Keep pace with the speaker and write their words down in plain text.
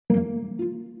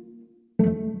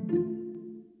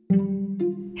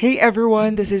Hey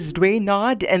everyone, this is Dwayne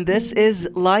Nod, and this is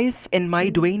Life in My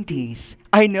Dwainties.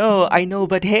 I know,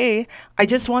 but hey, I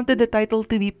just wanted the title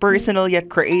to be personal yet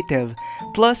creative.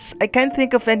 Plus, I can't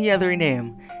think of any other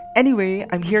name. Anyway,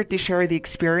 I'm here to share the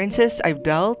experiences I've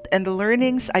dealt and the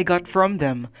learnings I got from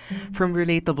them. From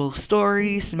relatable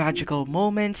stories, magical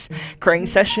moments, crying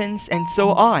sessions, and so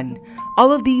on.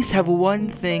 All of these have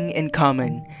one thing in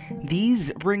common.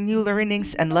 These bring new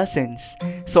learnings and lessons.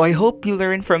 So I hope you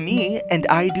learn from me and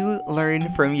I do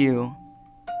learn from you.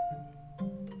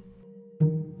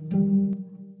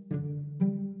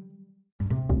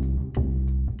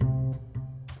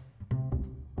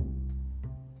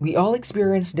 We all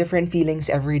experience different feelings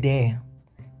every day,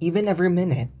 even every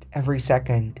minute, every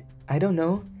second. I don't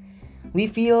know. We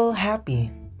feel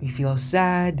happy, we feel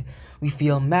sad, we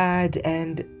feel mad,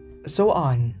 and so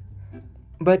on.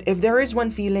 But if there is one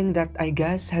feeling that I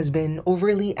guess has been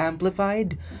overly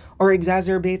amplified or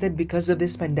exacerbated because of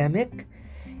this pandemic,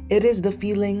 it is the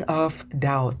feeling of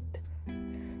doubt.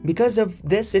 Because of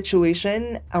this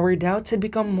situation, our doubts had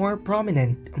become more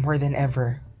prominent more than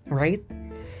ever, right?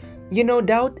 You know,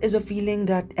 doubt is a feeling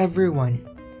that everyone,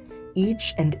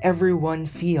 each and everyone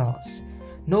feels.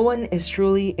 No one is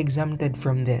truly exempted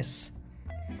from this.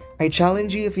 I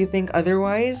challenge you if you think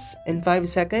otherwise, in 5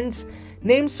 seconds,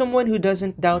 name someone who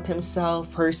doesn't doubt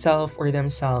himself, herself, or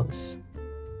themselves.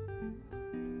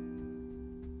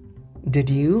 Did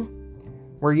you?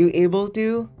 Were you able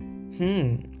to?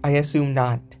 I assume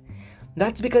not.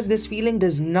 That's because this feeling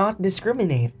does not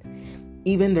discriminate.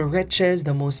 Even the richest,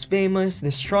 the most famous, the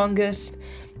strongest,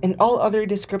 and all other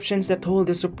descriptions that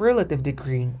hold a superlative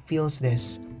degree feels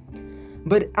this.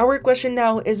 But our question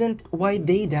now isn't why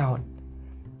they doubt.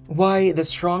 Why the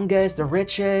strongest, the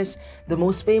richest, the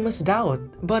most famous doubt,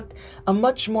 but a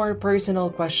much more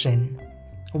personal question.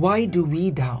 Why do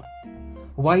we doubt?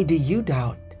 Why do you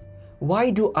doubt? Why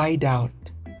do I doubt?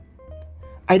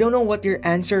 I don't know what your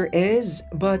answer is,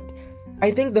 but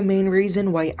I think the main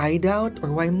reason why I doubt,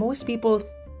 or why most people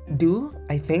do,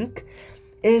 I think,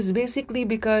 is basically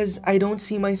because I don't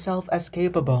see myself as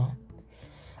capable.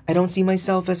 I don't see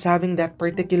myself as having that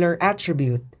particular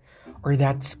attribute, or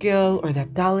that skill, or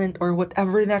that talent, or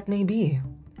whatever that may be.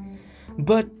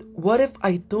 But what if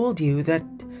I told you that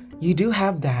you do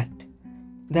have that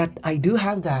I do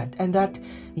have that, and that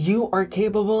you are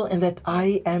capable, and that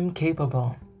I am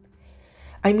capable?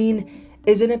 I mean,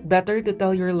 isn't it better to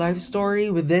tell your life story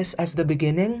with this as the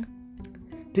beginning?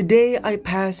 Today I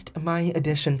passed my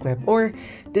audition clip, or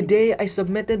today I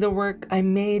submitted the work I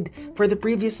made for the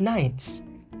previous nights.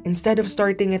 Instead of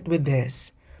starting it with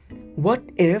this, what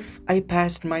if I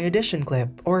passed my audition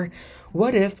clip? Or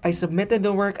what if I submitted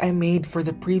the work I made for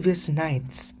the previous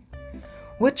nights?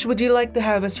 Which would you like to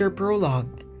have as your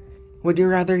prologue? Would you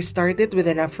rather start it with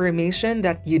an affirmation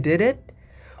that you did it?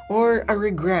 Or a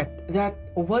regret that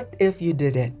what if you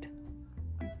did it?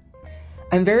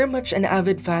 I'm very much an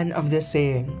avid fan of this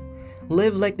saying,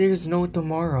 live like there's no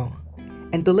tomorrow,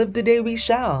 and to live today we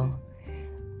shall.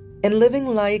 And living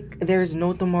like there's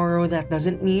no tomorrow, that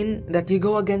doesn't mean that you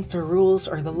go against the rules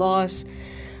or the laws,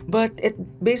 but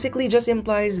it basically just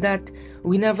implies that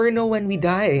we never know when we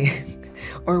die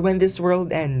or when this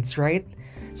world ends, right?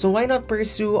 So why not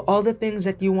pursue all the things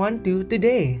that you want to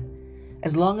today,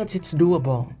 as long as it's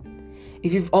doable?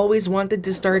 If you've always wanted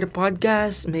to start a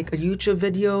podcast, make a YouTube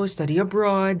video, study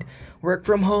abroad, work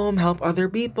from home, help other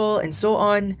people, and so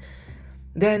on,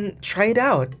 then try it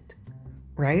out,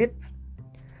 right?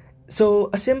 So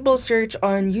a simple search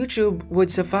on YouTube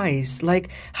would suffice, like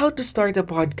how to start a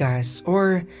podcast,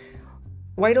 or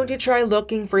why don't you try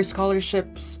looking for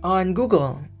scholarships on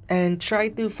Google and try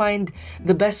to find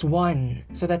the best one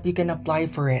so that you can apply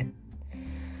for it.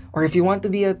 Or if you want to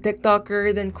be a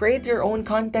TikToker, then create your own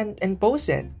content and post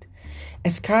it.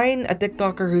 As Kine, a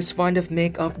TikToker who's fond of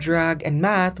makeup, drag, and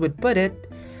math, would put it,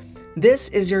 this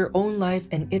is your own life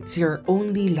and it's your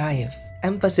only life.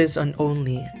 Emphasis on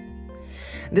only.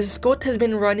 This quote has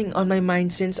been running on my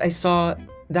mind since I saw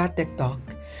that TikTok.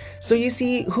 So you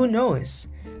see, who knows?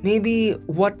 Maybe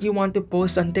what you want to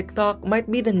post on TikTok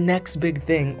might be the next big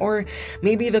thing, or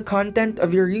maybe the content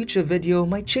of your YouTube video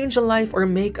might change a life or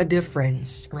make a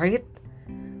difference, right?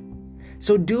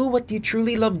 So do what you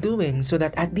truly love doing so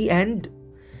that at the end,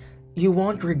 you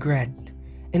won't regret.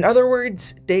 In other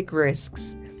words, take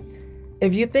risks.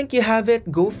 If you think you have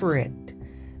it, go for it.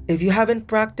 If you haven't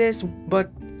practiced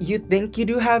but you think you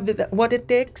do have what it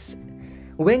takes,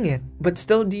 wing it, but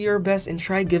still do your best and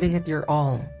try giving it your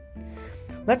all.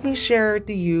 Let me share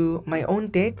to you my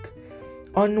own take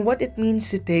on what it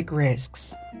means to take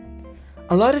risks.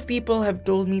 A lot of people have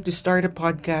told me to start a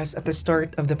podcast at the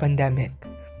start of the pandemic.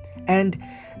 And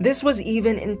this was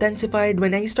even intensified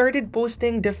when I started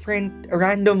posting different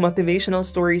random motivational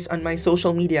stories on my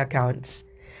social media accounts.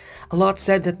 A lot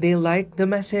said that they liked the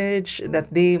message,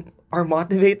 that they are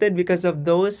motivated because of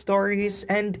those stories,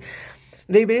 and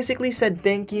they basically said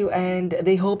thank you and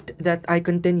they hoped that I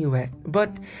continue it.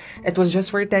 But it was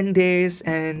just for 10 days,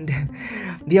 and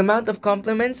the amount of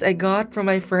compliments I got from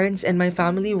my friends and my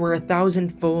family were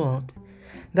 1,000-fold.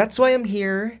 That's why I'm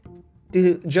here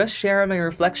to just share my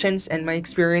reflections and my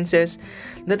experiences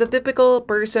that a typical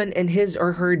person in his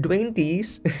or her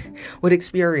 20s would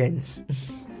experience.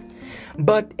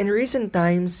 But in recent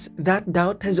times, that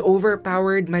doubt has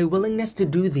overpowered my willingness to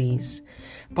do these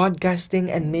podcasting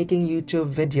and making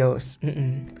YouTube videos.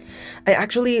 I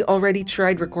actually already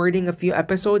tried recording a few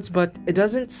episodes, but it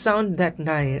doesn't sound that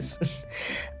nice.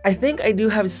 I think I do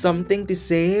have something to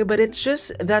say, but it's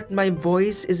just that my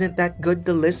voice isn't that good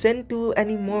to listen to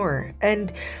anymore.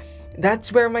 And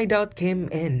that's where my doubt came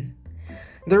in.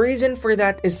 The reason for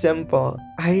that is simple: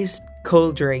 iced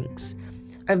cold drinks.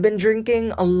 I've been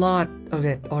drinking a lot of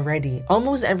it already,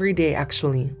 almost every day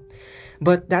actually.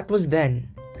 But that was then.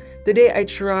 Today I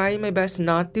try my best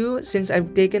not to since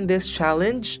I've taken this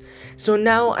challenge. So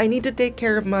now I need to take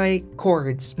care of my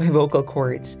cords, my vocal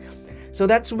cords. So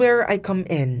that's where I come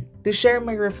in, to share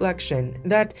my reflection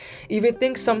that if you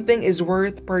think something is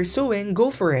worth pursuing, go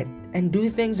for it and do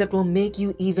things that will make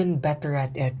you even better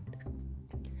at it.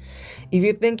 If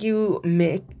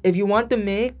you want to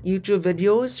make YouTube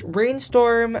videos,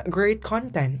 brainstorm great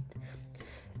content.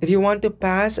 If you want to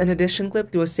pass an audition clip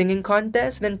to a singing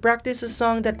contest, then practice a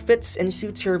song that fits and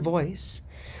suits your voice.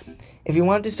 If you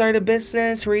want to start a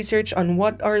business, research on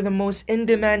what are the most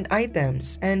in-demand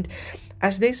items. And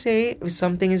as they say, if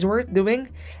something is worth doing,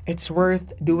 it's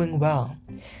worth doing well.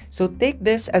 So take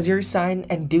this as your sign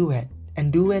and do it.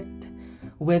 And do it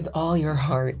with all your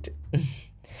heart.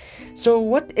 So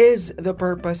what is the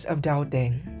purpose of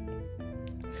doubting?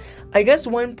 I guess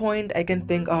one point I can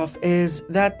think of is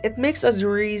that it makes us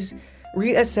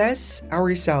reassess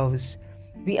ourselves.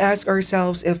 We ask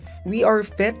ourselves if we are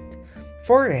fit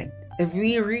for it, if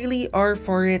we really are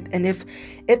for it, and if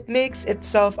it makes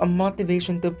itself a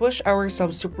motivation to push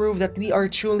ourselves to prove that we are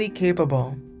truly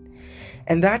capable.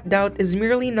 And that doubt is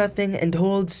merely nothing and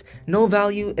holds no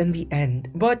value in the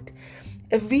end. But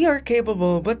if we are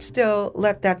capable but still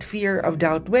let that fear of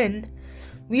doubt win,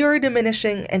 we are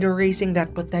diminishing and erasing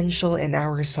that potential in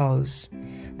ourselves,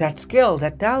 that skill,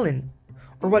 that talent,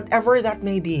 or whatever that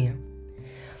may be.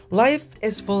 Life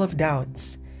is full of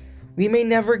doubts. We may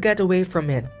never get away from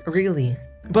it, really.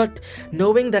 But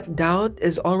knowing that doubt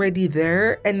is already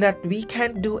there and that we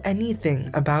can't do anything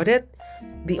about it,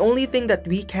 the only thing that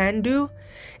we can do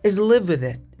is live with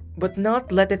it, but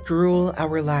not let it rule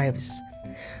our lives.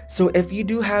 So if you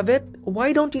do have it,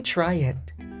 why don't you try it?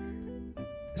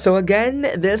 So again,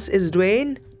 this is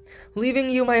Dwayne, leaving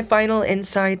you my final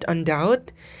insight on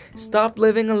doubt. Stop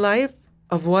living a life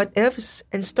of what ifs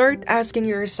and start asking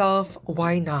yourself,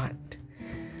 why not?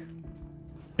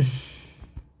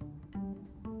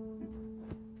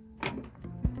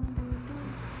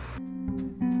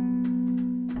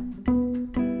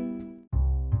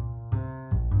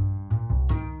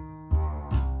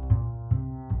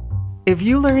 If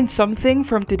you learned something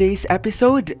from today's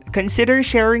episode, consider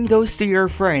sharing those to your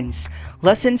friends.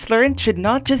 Lessons learned should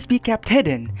not just be kept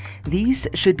hidden. These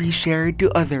should be shared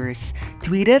to others.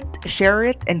 Tweet it, share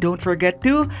it, and don't forget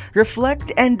to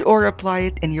reflect and or apply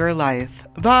it in your life.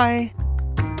 Bye!